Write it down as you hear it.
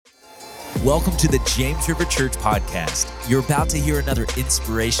Welcome to the James River Church podcast. You're about to hear another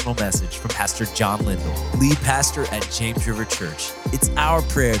inspirational message from Pastor John Lindell, lead pastor at James River Church. It's our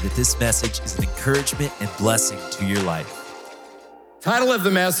prayer that this message is an encouragement and blessing to your life. Title of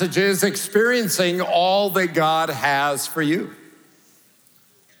the message is Experiencing All That God Has for You.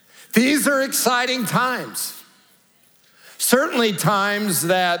 These are exciting times. Certainly times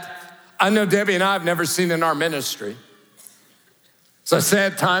that I know Debbie and I have never seen in our ministry. As I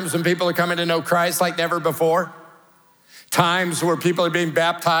said, times when people are coming to know Christ like never before. Times where people are being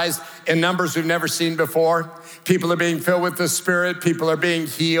baptized in numbers we've never seen before. People are being filled with the Spirit. People are being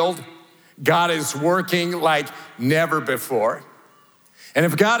healed. God is working like never before. And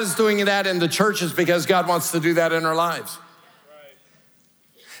if God is doing that in the church, it's because God wants to do that in our lives.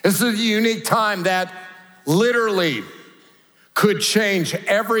 This is a unique time that literally could change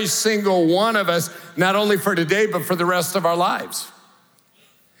every single one of us, not only for today, but for the rest of our lives.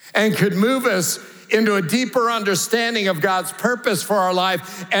 And could move us into a deeper understanding of God's purpose for our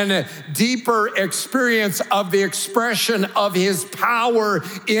life and a deeper experience of the expression of His power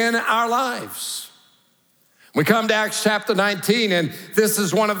in our lives. We come to Acts chapter 19, and this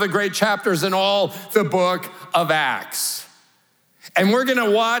is one of the great chapters in all the book of Acts. And we're gonna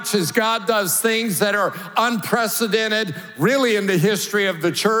watch as God does things that are unprecedented, really in the history of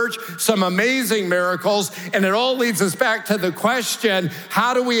the church, some amazing miracles, and it all leads us back to the question,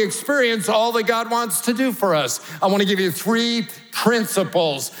 how do we experience all that God wants to do for us? I wanna give you 3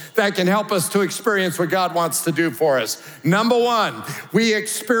 principles that can help us to experience what God wants to do for us. Number 1, we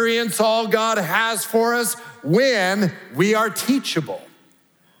experience all God has for us when we are teachable.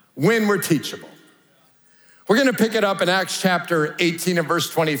 When we're teachable. We're gonna pick it up in Acts chapter 18 and verse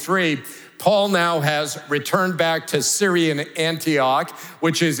 23. Paul now has returned back to Syrian Antioch,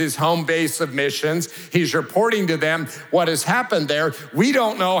 which is his home base of missions. He's reporting to them what has happened there. We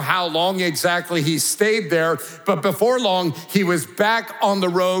don't know how long exactly he stayed there, but before long, he was back on the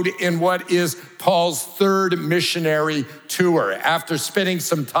road in what is Paul's 3rd missionary tour. After spending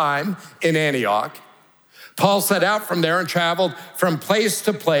some time in Antioch, Paul set out from there and traveled from place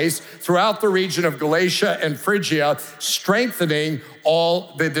to place throughout the region of Galatia and Phrygia, strengthening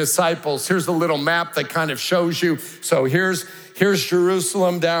all the disciples. Here's a little map that kind of shows you. So here's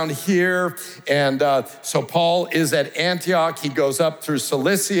Jerusalem down here. And so Paul is at Antioch. He goes up through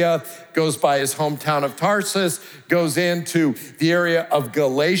Cilicia, goes by his hometown of Tarsus, goes into the area of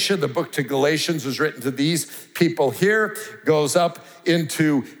Galatia. The book to Galatians was written to these people here, goes up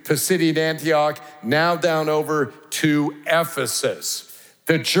into Pisidian Antioch, now down over to Ephesus.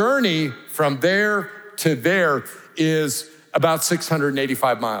 The journey from there to there is about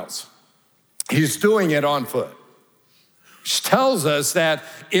 685 miles. He's doing it on foot, which tells us that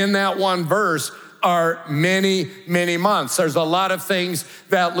in that one verse are many, many months. There's a lot of things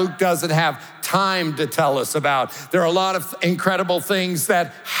that Luke doesn't have time to tell us about. There are a lot of incredible things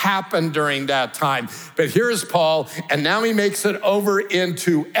that happened during that time. But here's Paul, and now he makes it over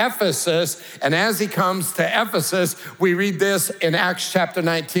into Ephesus. And as he comes to Ephesus, we read this in Acts chapter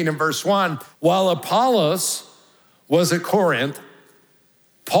 19 and verse 1. While Apollos was at Corinth,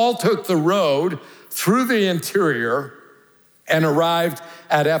 Paul took the road through the interior and arrived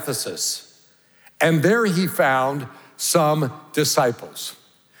at Ephesus. And there he found some disciples.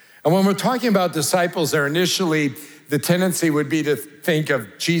 And when we're talking about disciples there, initially the tendency would be to think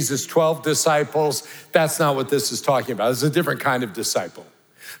of Jesus' 12 disciples. That's not what this is talking about. It's a different kind of disciple.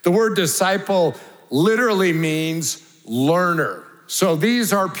 The word disciple literally means learner. So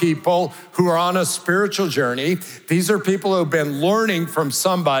these are people who are on a spiritual journey. These are people who have been learning from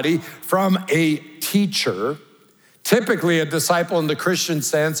somebody, from a teacher. Typically, a disciple in the Christian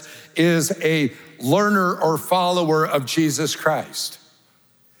sense is a learner or follower of Jesus Christ.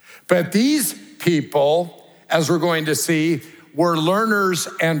 But these people, as we're going to see, were learners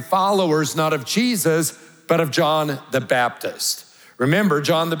and followers not of Jesus, but of John the Baptist. Remember,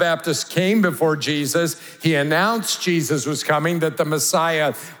 John the Baptist came before Jesus. He announced Jesus was coming, that the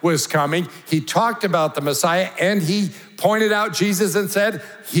Messiah was coming. He talked about the Messiah, and he pointed out Jesus and said,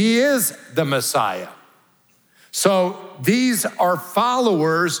 he is the Messiah. So these are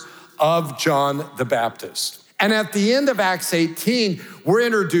followers of John the Baptist. And at the end of Acts 18, we're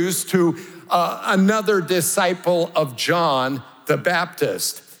introduced to another disciple of John the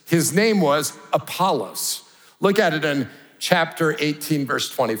Baptist. His name was Apollos. Look at it in chapter 18, verse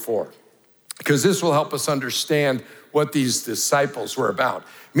 24, because this will help us understand what these disciples were about.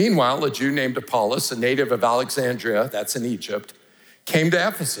 Meanwhile, a Jew named Apollos, a native of Alexandria, that's in Egypt, came to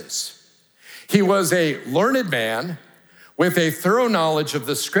Ephesus. He was a learned man with a thorough knowledge of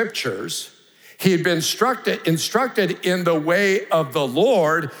the scriptures. He had been instructed in the way of the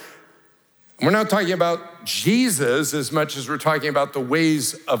Lord, We're not talking about Jesus as much as we're talking about the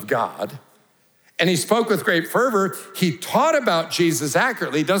ways of God. And he spoke with great fervor. He taught about Jesus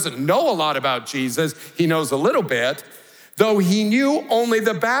accurately. He doesn't know a lot about Jesus. He knows a little bit, though he knew only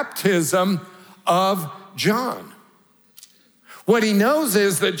the baptism of John. What he knows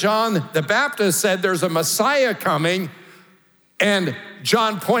is that John the Baptist said there's a Messiah coming, and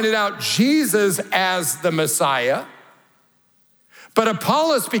John pointed out Jesus as the Messiah. But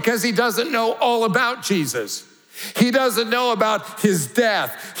Apollos, because he doesn't know all about Jesus, he doesn't know about his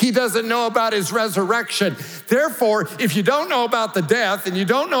death, he doesn't know about his resurrection. Therefore, if you don't know about the death and you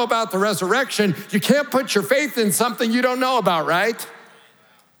don't know about the resurrection, you can't put your faith in something you don't know about, right?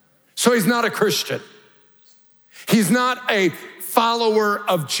 So he's not a Christian. He's not a follower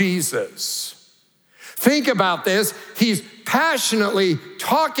of Jesus. Think about this. He's passionately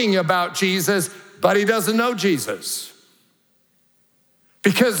talking about Jesus, but he doesn't know Jesus.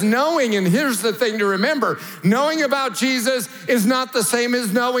 Because knowing, and here's the thing to remember, knowing about Jesus is not the same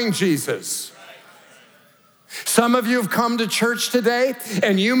as knowing Jesus. Some of you have come to church today,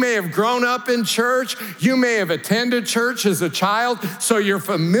 and you may have grown up in church. You may have attended church as a child, so you're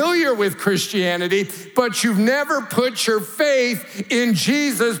familiar with Christianity, but you've never put your faith in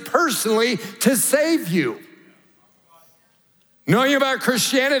Jesus personally to save you. Knowing about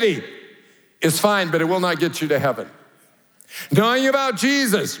Christianity is fine, but it will not get you to heaven. Knowing about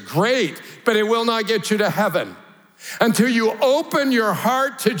Jesus, great, but it will not get you to heaven. Until you open your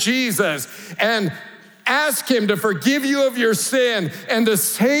heart to Jesus and ask him to forgive you of your sin and to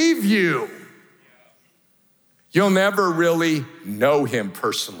save you, you'll never really know him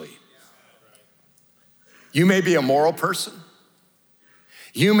personally. You may be a moral person.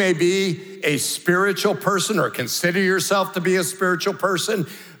 You may be a spiritual person or consider yourself to be a spiritual person,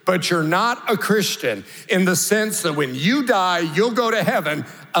 but you're not a Christian in the sense that when you die, you'll go to heaven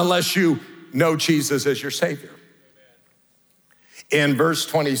unless you know Jesus as your Savior. In verse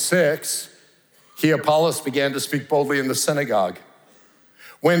 26, Apollos began to speak boldly in the synagogue.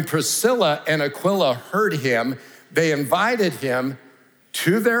 When Priscilla and Aquila heard him, they invited him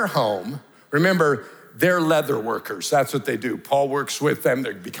to their home. Remember, they're leather workers. That's what they do. Paul works with them.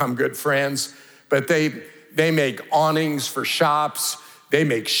 They become good friends, but they make awnings for shops. They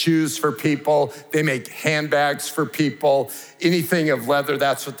make shoes for people. They make handbags for people. Anything of leather,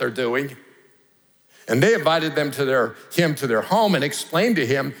 that's what they're doing. And they invited him to their home and explained to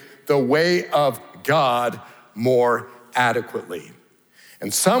him the way of God more adequately.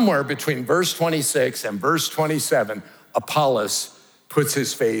 And somewhere between verse 26 and verse 27, Apollos puts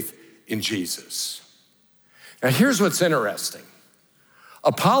his faith in Jesus. Now here's what's interesting.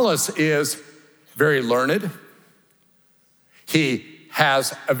 Apollos is very learned. He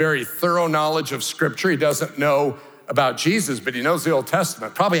has a very thorough knowledge of Scripture. He doesn't know about Jesus, but he knows the Old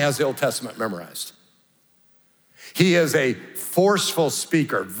Testament, probably has the Old Testament memorized. He is a forceful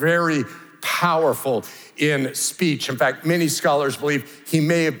speaker, very powerful in speech. In fact, many scholars believe he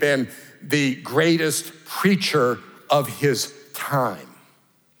may have been the greatest preacher of his time.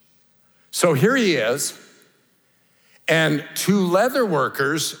 So here he is, and two leather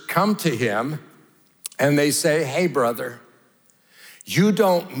workers come to him and they say, "Hey, brother, you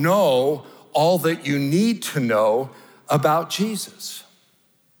don't know all that you need to know about Jesus."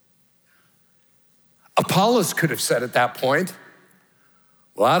 Apollos could have said at that point,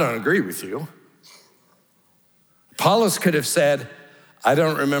 "Well, I don't agree with you." Apollos could have said, "I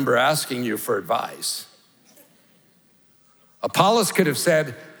don't remember asking you for advice." Apollos could have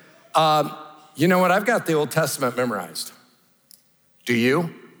said, "You know what? I've got the Old Testament memorized. Do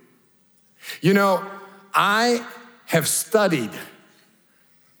you? You know, I have studied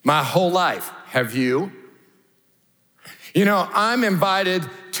my whole life. Have you? You know, I'm invited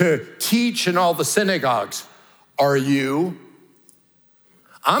to teach in all the synagogues. Are you?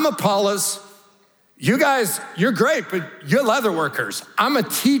 I'm Apollos. You guys, you're great, but you're leather workers. I'm a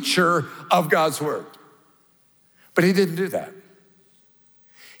teacher of God's word." But he didn't do that.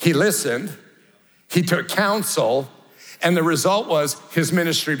 He listened, he took counsel, and the result was his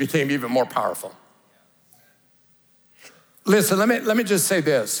ministry became even more powerful. Listen, let me just say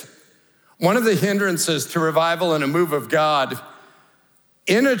this. One of the hindrances to revival and a move of God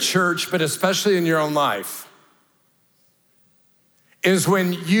in a church, but especially in your own life, is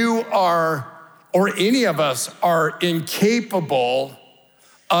when you are, or any of us are incapable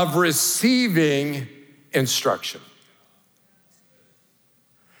of receiving instruction.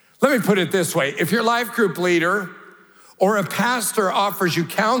 Let me put it this way. If your life group leader or a pastor offers you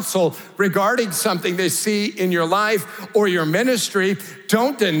counsel regarding something they see in your life or your ministry,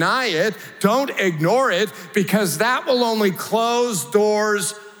 don't deny it, don't ignore it, because that will only close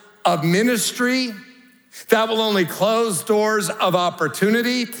doors of ministry. That will only close doors of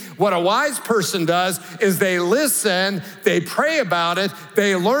opportunity. What a wise person does is they listen, they pray about it,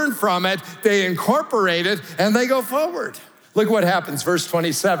 they learn from it, they incorporate it, and they go forward. Look what happens, verse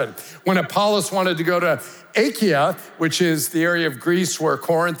 27. When Apollos wanted to go to Achaia, which is the area of Greece where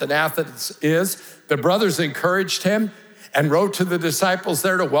Corinth and Athens is, the brothers encouraged him and wrote to the disciples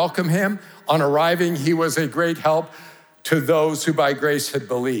there to welcome him. On arriving, he was a great help to those who by grace had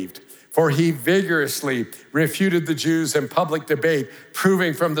believed. For he vigorously refuted the Jews in public debate,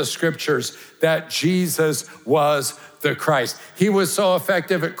 proving from the scriptures that Jesus was the Christ. He was so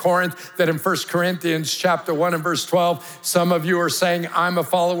effective at Corinth that in 1 Corinthians chapter 1 and verse 12, some of you are saying, I'm a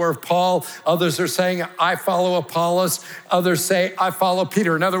follower of Paul. Others are saying, I follow Apollos. Others say, I follow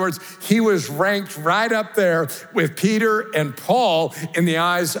Peter. In other words, he was ranked right up there with Peter and Paul in the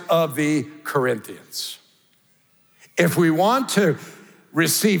eyes of the Corinthians. If we want to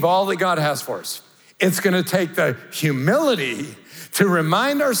receive all that God has for us, it's going to take the humility to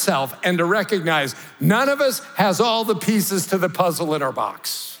remind ourselves and to recognize none of us has all the pieces to the puzzle in our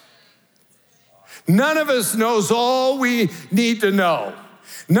box. None of us knows all we need to know.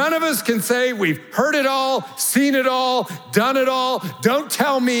 None of us can say we've heard it all, seen it all, done it all. Don't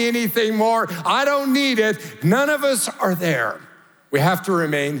tell me anything more. I don't need it. None of us are there. We have to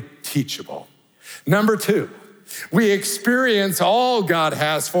remain teachable. Number two, we experience all God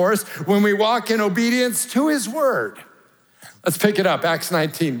has for us when we walk in obedience to his word. Let's pick it up, Acts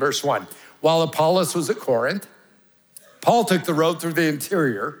 19, verse 1. While Apollos was at Corinth, Paul took the road through the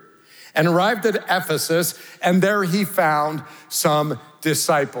interior and arrived at Ephesus, and there he found some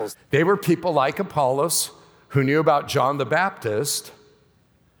disciples. They were people like Apollos who knew about John the Baptist.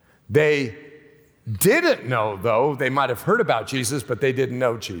 They didn't know, though, they might have heard about Jesus, but they didn't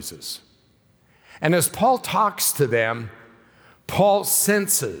know Jesus. And as Paul talks to them, Paul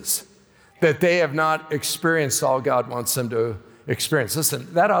senses that they have not experienced all God wants them to experience.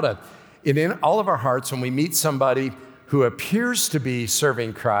 Listen, that ought to, in all of our hearts, when we meet somebody who appears to be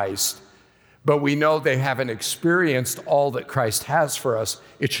serving Christ, but we know they haven't experienced all that Christ has for us,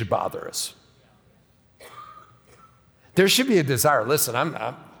 it should bother us. There should be a desire. Listen,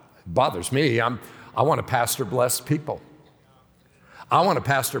 it bothers me. I want to pastor blessed people. I want to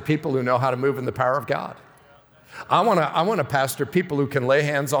pastor people who know how to move in the power of God. I want to pastor people who can lay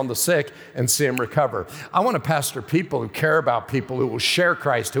hands on the sick and see them recover. I want to pastor people who care about people, who will share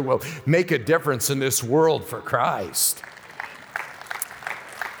Christ, who will make a difference in this world for Christ.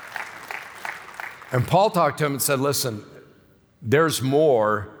 And Paul talked to him and said, listen, there's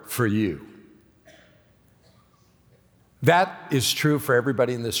more for you. That is true for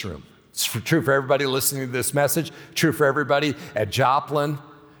everybody in this room. It's true for everybody listening to this message, true for everybody at Joplin,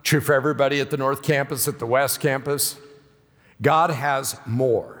 true for everybody at the North Campus, at the West Campus. God has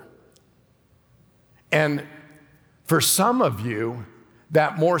more. And for some of you,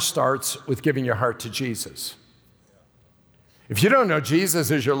 that more starts with giving your heart to Jesus. If you don't know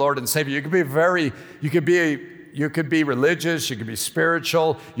Jesus as your Lord and Savior, you could be religious, you could be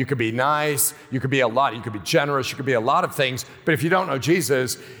spiritual, you could be nice, you could be generous, you could be a lot of things. But if you don't know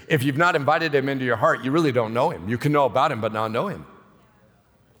Jesus, if you've not invited him into your heart, you really don't know him. You can know about him, but not know him.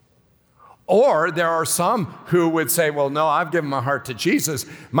 Or there are some who would say, well, no, I've given my heart to Jesus.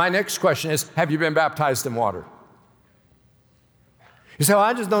 My next question is, have you been baptized in water? You say, well,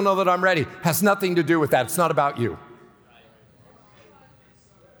 I just don't know that I'm ready. Has nothing to do with that. It's not about you.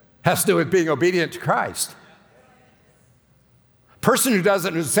 Has to do with being obedient to Christ. Person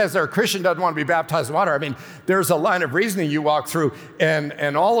who says they're a Christian doesn't want to be baptized in water. I mean, there's a line of reasoning you walk through,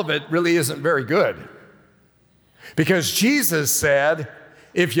 and all of it really isn't very good. Because Jesus said,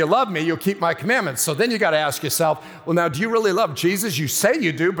 if you love me, you'll keep my commandments. So then you got to ask yourself, well, now, do you really love Jesus? You say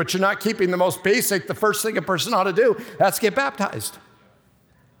you do, but you're not keeping the most basic, the first thing a person ought to do. That's get baptized.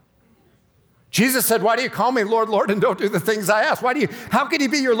 Jesus said, why do you call me Lord, Lord, and don't do the things I ask? How can he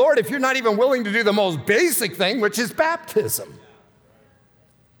be your Lord if you're not even willing to do the most basic thing, which is baptism?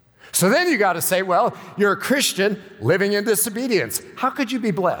 So then you got to say, well, you're a Christian living in disobedience. How could you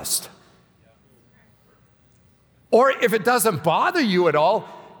be blessed? Or if it doesn't bother you at all,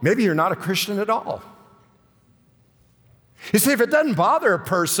 maybe you're not a Christian at all. You see, if it doesn't bother a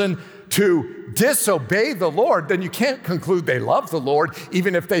person to disobey the Lord, then you can't conclude they love the Lord,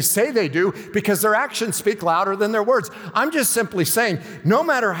 even if they say they do, because their actions speak louder than their words. I'm just simply saying, no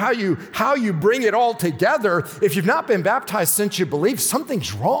matter how you bring it all together, if you've not been baptized since you believe,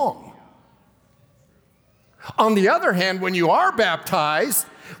 something's wrong. On the other hand, when you are baptized,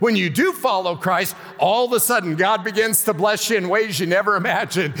 When you do follow Christ, all of a sudden God begins to bless you in ways you never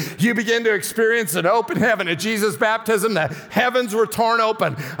imagined. You begin to experience an open heaven. At Jesus' baptism, the heavens were torn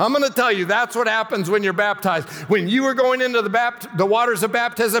open. I'm going to tell you, that's what happens when you're baptized. When you are going into the waters of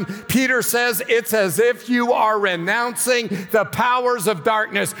baptism, Peter says it's as if you are renouncing the powers of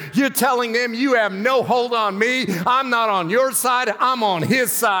darkness. You're telling them, you have no hold on me. I'm not on your side. I'm on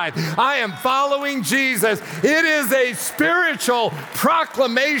his side. I am following Jesus. It is a spiritual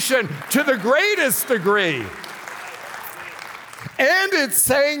proclamation to the greatest degree. And it's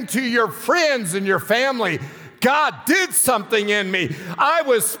saying to your friends and your family, God did something in me. I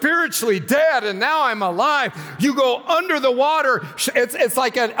was spiritually dead and now I'm alive. You go under the water. It's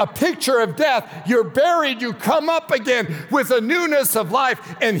like a picture of death. You're buried. You come up again with a newness of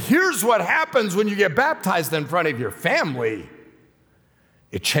life. And here's what happens when you get baptized in front of your family.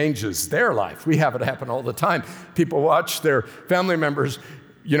 It changes their life. We have it happen all the time. People watch their family members,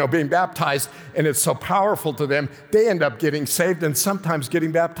 being baptized, and it's so powerful to them. They end up getting saved and sometimes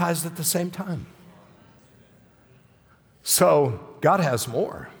getting baptized at the same time. So God has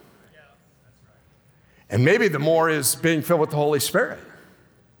more. And maybe the more is being filled with the Holy Spirit.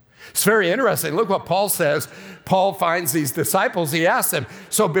 It's very interesting. Look what Paul says. Paul finds these disciples. He asks them.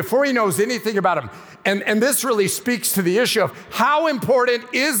 So before he knows anything about them, and this really speaks to the issue of how important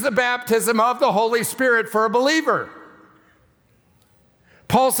is the baptism of the Holy Spirit for a believer?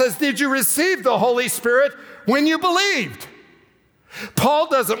 Paul says, did you receive the Holy Spirit when you believed? Paul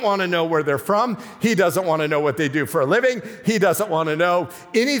doesn't want to know where they're from. He doesn't want to know what they do for a living. He doesn't want to know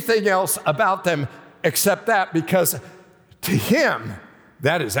anything else about them except that, because to him,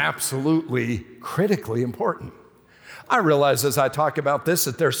 that is absolutely critically important. I realize as I talk about this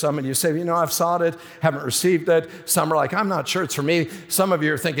that there's some of you say, I've sought it, haven't received it. Some are like, I'm not sure it's for me. Some of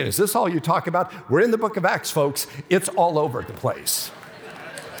you are thinking, is this all you talk about? We're in the book of Acts, folks. It's all over the place.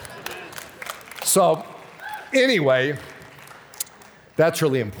 So anyway, that's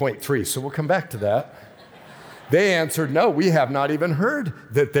really in point 3. So we'll come back to that. They answered, no, we have not even heard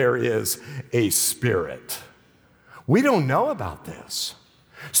that there is a Spirit. We don't know about this.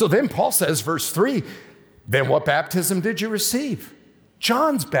 So then Paul says, verse 3, then what baptism did you receive?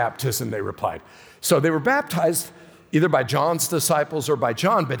 John's baptism, they replied. So they were baptized either by John's disciples or by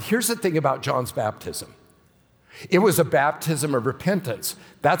John. But here's the thing about John's baptism. It was a baptism of repentance.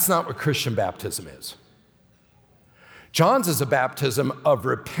 That's not what Christian baptism is. John's is a baptism of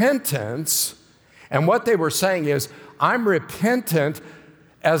repentance. And what they were saying is, I'm repentant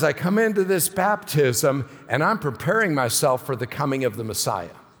as I come into this baptism, and I'm preparing myself for the coming of the Messiah.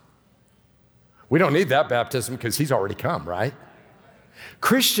 We don't need that baptism because he's already come, right?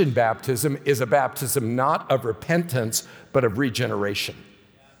 Christian baptism is a baptism not of repentance, but of regeneration.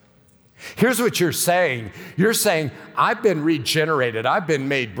 Here's what you're saying. You're saying, I've been regenerated. I've been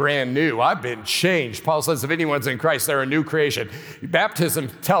made brand new. I've been changed. Paul says, if anyone's in Christ, they're a new creation. Baptism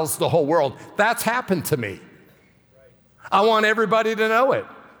tells the whole world, that's happened to me. I want everybody to know it.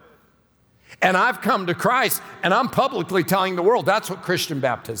 And I've come to Christ, and I'm publicly telling the world that's what Christian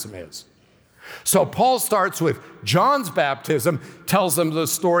baptism is. So Paul starts with John's baptism, tells them the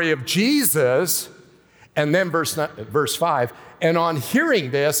story of Jesus, and then verse 5, and on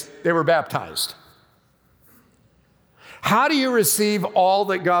hearing this, they were baptized. How do you receive all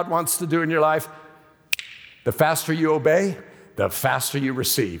that God wants to do in your life? The faster you obey, the faster you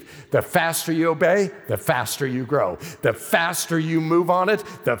receive. The faster you obey, the faster you grow. The faster you move on it,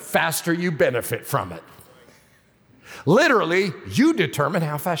 the faster you benefit from it. Literally, you determine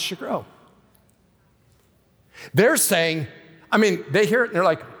how fast you grow. They're saying, they hear it and they're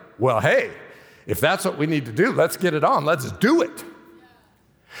like, well, hey, if that's what we need to do, let's get it on. Let's do it.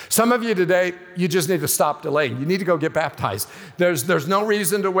 Some of you today, you just need to stop delaying. You need to go get baptized. There's no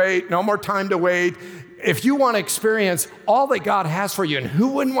reason to wait, no more time to wait. If you want to experience all that God has for you, and who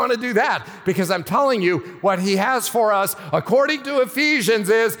wouldn't want to do that? Because I'm telling you, what he has for us, according to Ephesians,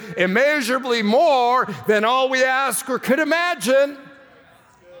 is immeasurably more than all we ask or could imagine.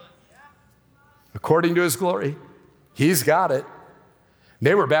 According to his glory, he's got it.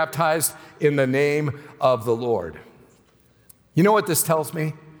 They were baptized in the name of the Lord. You know what this tells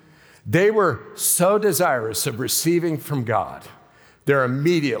me? They were so desirous of receiving from God, they're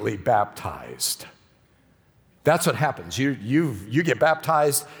immediately baptized. That's what happens. You get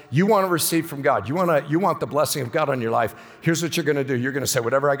baptized. You want to receive from God. You want the blessing of God on your life. Here's what you're going to do. You're going to say,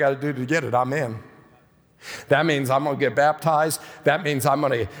 whatever I got to do to get it, I'm in. That means I'm going to get baptized. That means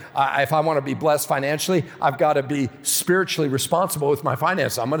if I want to be blessed financially, I've got to be spiritually responsible with my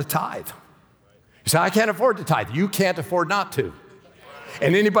finances. I'm going to tithe. You say, I can't afford to tithe. You can't afford not to.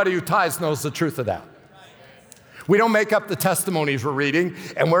 And anybody who tithes knows the truth of that. We don't make up the testimonies we're reading,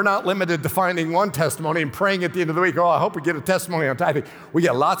 and we're not limited to finding one testimony and praying at the end of the week, oh, I hope we get a testimony on tithing. We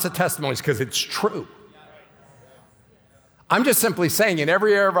get lots of testimonies because it's true. I'm just simply saying in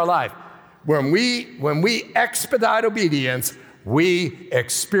every area of our life, when we expedite obedience, we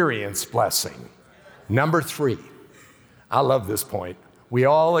experience blessing. Number 3, I love this point. We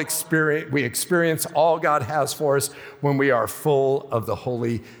experience all God has for us when we are full of the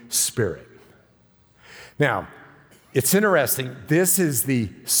Holy Spirit. Now, it's interesting. This is the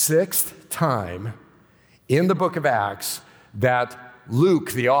 6th time in the book of Acts that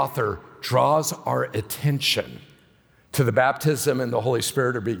Luke, the author, draws our attention to the baptism and the Holy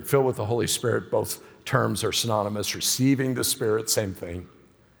Spirit, or being filled with the Holy Spirit. Both terms are synonymous. Receiving the Spirit, same thing.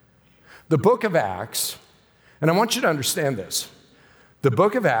 The book of Acts, and I want you to understand this, the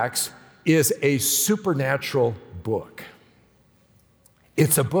book of Acts is a supernatural book.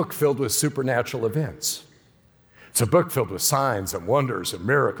 It's a book filled with supernatural events. It's a book filled with signs and wonders and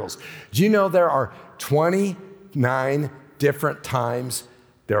miracles. Do you know there are 29 different times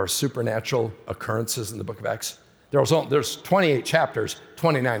there are supernatural occurrences in the book of Acts? There's 28 chapters,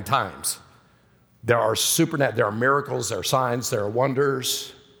 29 times. There are miracles, there are signs, there are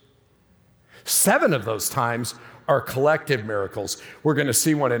wonders. 7 of those times are collective miracles. We're going to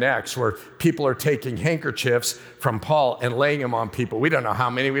see one in Acts where people are taking handkerchiefs from Paul and laying them on people. We don't know how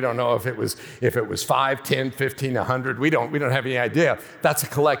many. We don't know if it was 5, 10, 15, 100. We don't have any idea. That's a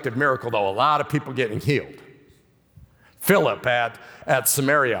collective miracle, though. A lot of people getting healed. Philip at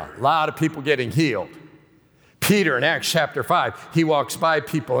Samaria, a lot of people getting healed. Peter in Acts chapter 5, he walks by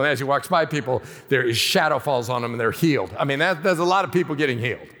people, and as he walks by people, his shadow falls on them and they're healed. I mean, there's a lot of people getting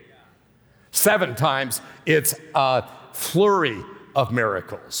healed. 7 times, it's a flurry of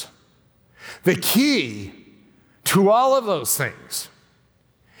miracles. The key to all of those things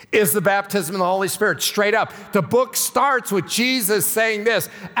is the baptism of the Holy Spirit, straight up. The book starts with Jesus saying this,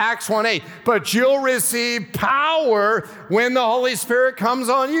 Acts 1:8, but you'll receive power when the Holy Spirit comes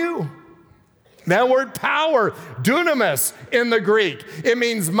on you. That word power, dunamis in the Greek, it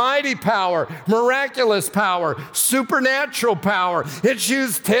means mighty power, miraculous power, supernatural power. It's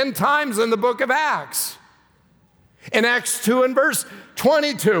used 10 times in the book of Acts. In Acts 2 and verse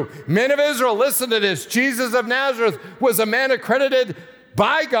 22, men of Israel, listen to this. Jesus of Nazareth was a man accredited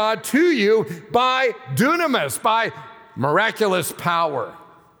by God to you by dunamis, by miraculous power.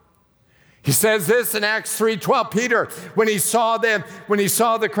 He says this in Acts 3:12. Peter, when he saw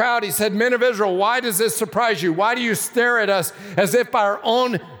the crowd, he said, men of Israel, why does this surprise you? Why do you stare at us as if by our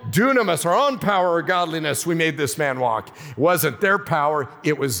own dunamis, our own power or godliness, we made this man walk? It wasn't their power,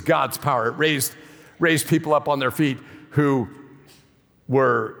 it was God's power. It raised people up on their feet who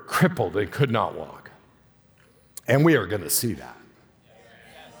were crippled and could not walk. And we are going to see that.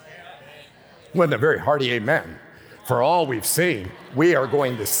 Wasn't a very hearty amen. For all we've seen, we are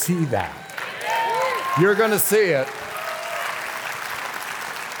going to see that. You're going to see it.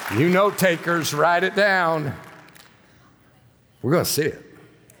 You note takers, write it down. We're going to see it.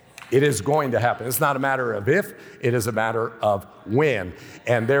 It is going to happen. It's not a matter of if, it is a matter of when.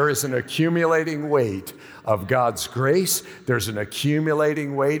 And there is an accumulating weight of God's grace. There's an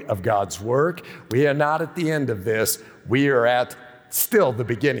accumulating weight of God's work. We are not at the end of this. We are at still the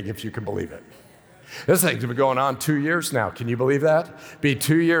beginning, if you can believe it. This thing's been going on 2 years now. Can you believe that? Be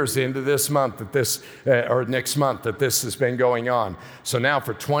 2 years into this month or next month that this has been going on. So now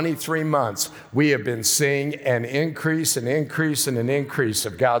for 23 months, we have been seeing an increase and an increase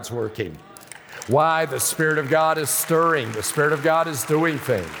of God's working. Why? The Spirit of God is stirring. The Spirit of God is doing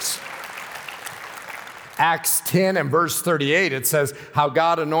things. Acts 10 and verse 38, it says how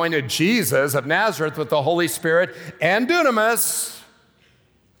God anointed Jesus of Nazareth with the Holy Spirit and dunamis.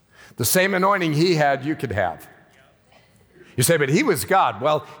 The same anointing he had, you could have. You say, but he was God.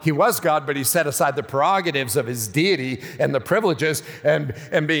 Well, he was God, but he set aside the prerogatives of his deity and the privileges and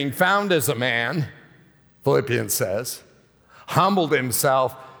being found as a man, Philippians says, humbled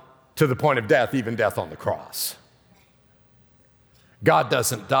himself to the point of death, even death on the cross. God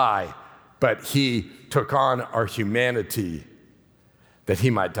doesn't die, but he took on our humanity that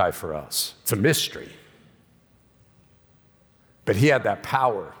he might die for us. It's a mystery. But he had that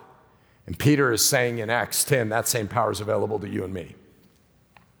power. And Peter is saying in Acts 10, that same power is available to you and me.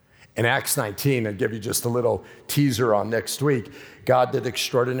 In Acts 19, I'll give you just a little teaser on next week. God did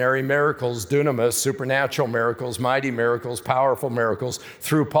extraordinary miracles, dunamis, supernatural miracles, mighty miracles, powerful miracles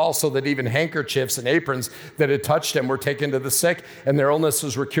through Paul, so that even handkerchiefs and aprons that had touched him were taken to the sick, and their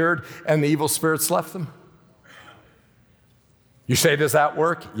illnesses were cured, and the evil spirits left them. You say, does that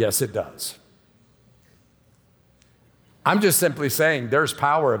work? Yes, it does. I'm just simply saying there's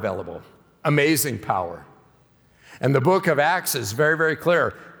power available, amazing power. And the book of Acts is very, very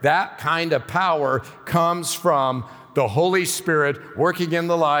clear. That kind of power comes from the Holy Spirit working in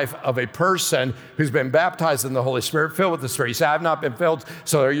the life of a person who's been baptized in the Holy Spirit, filled with the Spirit. You say, I've not been filled,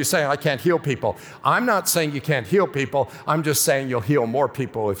 so are you saying I can't heal people? I'm not saying you can't heal people. I'm just saying you'll heal more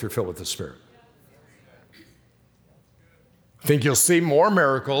people if you're filled with the Spirit. I think you'll see more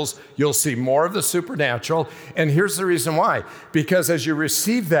miracles, you'll see more of the supernatural, and here's the reason why. Because as you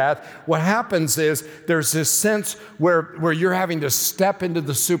receive that, what happens is there's this sense where you're having to step into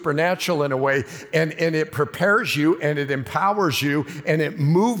the supernatural in a way, and it prepares you, and it empowers you, and it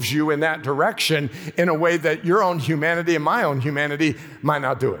moves you in that direction in a way that your own humanity and my own humanity might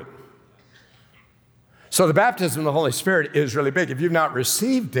not do it. So the baptism of the Holy Spirit is really big. If you've not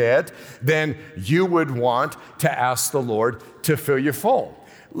received it, then you would want to ask the Lord to fill you full.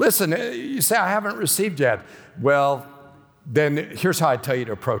 Listen, you say, I haven't received yet. Well, then here's how I tell you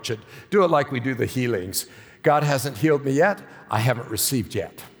to approach it. Do it like we do the healings. God hasn't healed me yet. I haven't received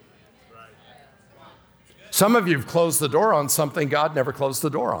yet. Some of you have closed the door on something God never closed the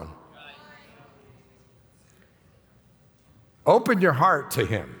door on. Open your heart to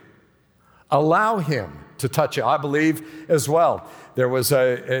Him. Allow Him to touch you. I believe as well. There was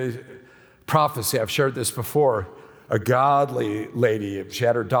a prophecy, I've shared this before, a godly lady. She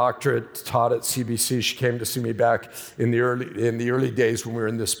had her doctorate, taught at CBC. She came to see me back in the early days when we were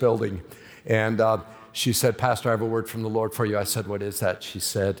in this building. And she said, Pastor, I have a word from the Lord for you. I said, what is that? She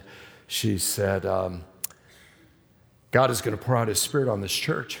said, God is going to pour out His Spirit on this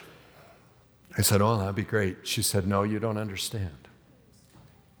church. I said, oh, that'd be great. She said, no, you don't understand.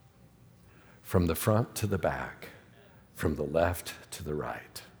 From the front to the back, from the left to the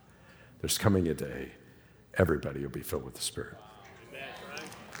right, there's coming a day everybody will be filled with the Spirit.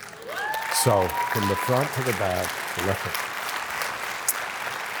 So from the front to the back, the left.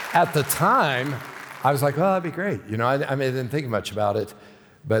 At the time, I was like, oh, that'd be great. You know, I didn't think much about it,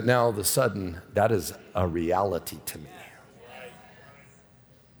 but now all of a sudden, that is a reality to me.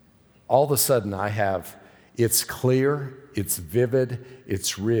 All of a sudden, it's clear, it's vivid,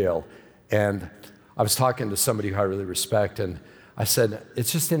 it's real. And I was talking to somebody who I really respect, and I said,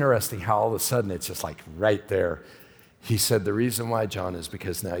 it's just interesting how all of a sudden it's just like right there. He said, the reason why, John, is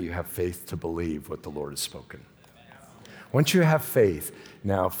because now you have faith to believe what the Lord has spoken. Once you have faith,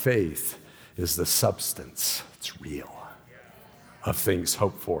 now faith is the substance, it's real, of things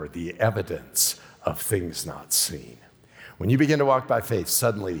hoped for, the evidence of things not seen. When you begin to walk by faith,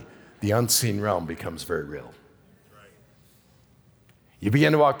 suddenly the unseen realm becomes very real. You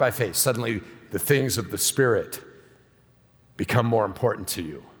begin to walk by faith, suddenly the things of the Spirit become more important to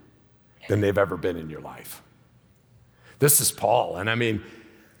you than they've ever been in your life. This is Paul, and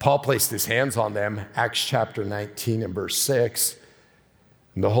Paul placed his hands on them, Acts chapter 19 and verse 6,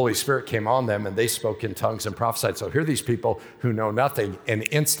 and the Holy Spirit came on them, and they spoke in tongues and prophesied. So here are these people who know nothing, and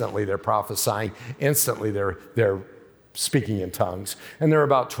instantly they're prophesying, instantly they're speaking in tongues, and there are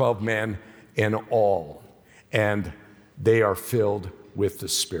about 12 men in all, and they are filled with the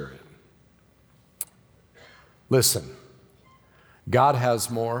Spirit. Listen, God has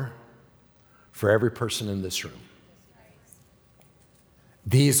more for every person in this room.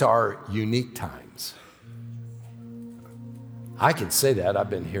 These are unique times. I can say that. I've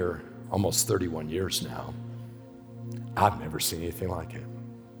been here almost 31 years now. I've never seen anything like it.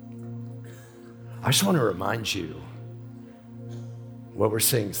 I just want to remind you, what we're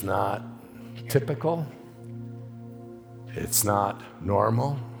seeing is not typical. It's not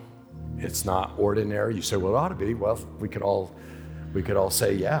normal. It's not ordinary. You say, well, it ought to be. Well, we could all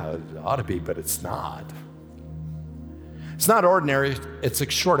say, yeah, it ought to be, but it's not. It's not ordinary, it's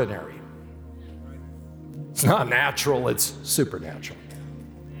extraordinary. It's not natural, it's supernatural.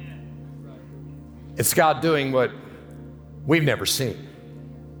 It's God doing what we've never seen.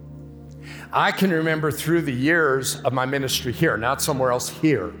 I can remember through the years of my ministry here, not somewhere else,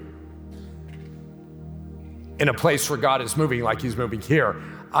 here, in a place where God is moving like He's moving here.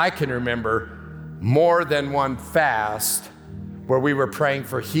 I can remember more than one fast where we were praying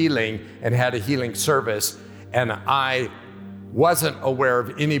for healing and had a healing service, and I wasn't aware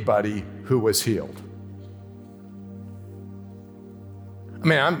of anybody who was healed.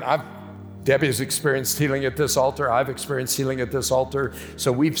 Debbie has experienced healing at this altar. I've experienced healing at this altar.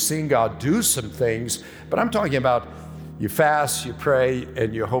 So we've seen God do some things, but I'm talking about you fast, you pray,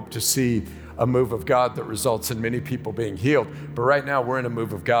 and you hope to see a move of God that results in many people being healed. But right now we're in a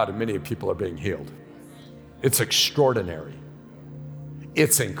move of God and many people are being healed. It's extraordinary.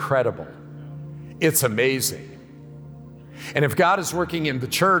 It's incredible. It's amazing. And if God is working in the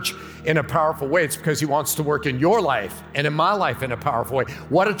church in a powerful way, it's because he wants to work in your life and in my life in a powerful way.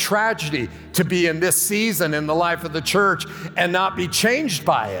 What a tragedy to be in this season in the life of the church and not be changed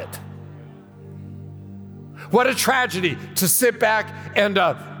by it. What a tragedy to sit back and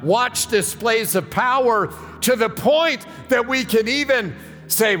watch displays of power to the point that we can even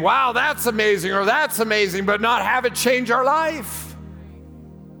say, wow, that's amazing, or that's amazing, but not have it change our life.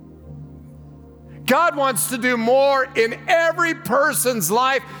 God wants to do more in every person's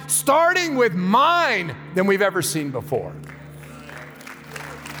life, starting with mine, than we've ever seen before.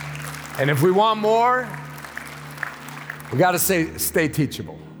 And if we want more, we got to stay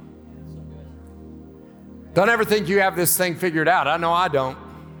teachable. Don't ever think you have this thing figured out. I know I don't.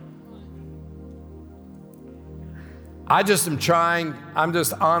 I'm just trying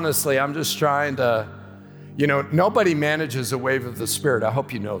to, nobody manages a wave of the Spirit. I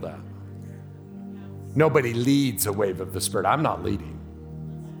hope you know that. Nobody leads a wave of the Spirit. I'm not leading.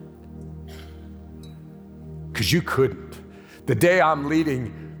 Because you couldn't. The day I'm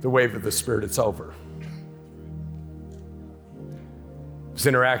leading the wave of the Spirit, it's over. I was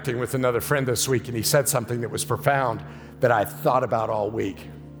interacting with another friend this week, and he said something that was profound that I thought about all week.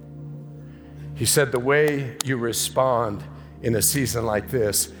 He said, the way you respond in a season like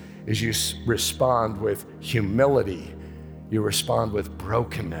this is you respond with humility, you respond with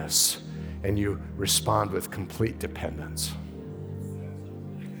brokenness, and you respond with complete dependence.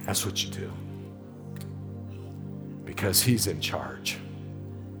 That's what you do. Because he's in charge.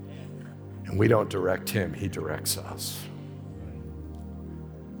 And we don't direct him, he directs us.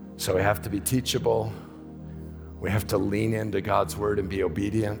 So we have to be teachable. We have to lean into God's word and be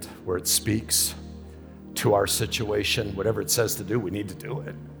obedient where it speaks to our situation. Whatever it says to do, we need to do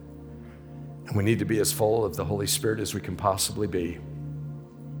it. And we need to be as full of the Holy Spirit as we can possibly be.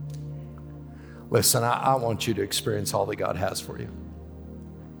 Listen, I want you to experience all that God has for you.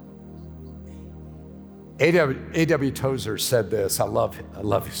 A.W. Tozer said this. I love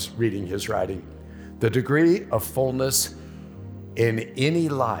reading his writing. The degree of fullness in any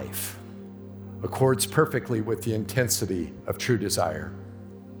life accords perfectly with the intensity of true desire.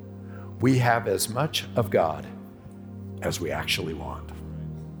 We have as much of God as we actually want.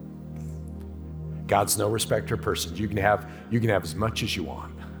 God's no respecter of persons. You can have as much as you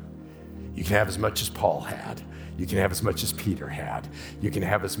want. You can have as much as Paul had. You can have as much as Peter had. You can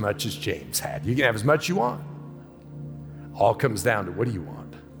have as much as James had. You can have as much you want. All comes down to, what do you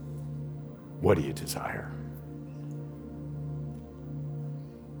want? What do you desire?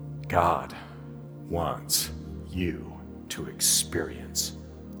 God wants you to experience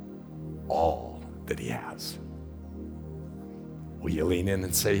all that he has. Will you lean in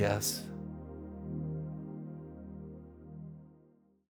and say yes?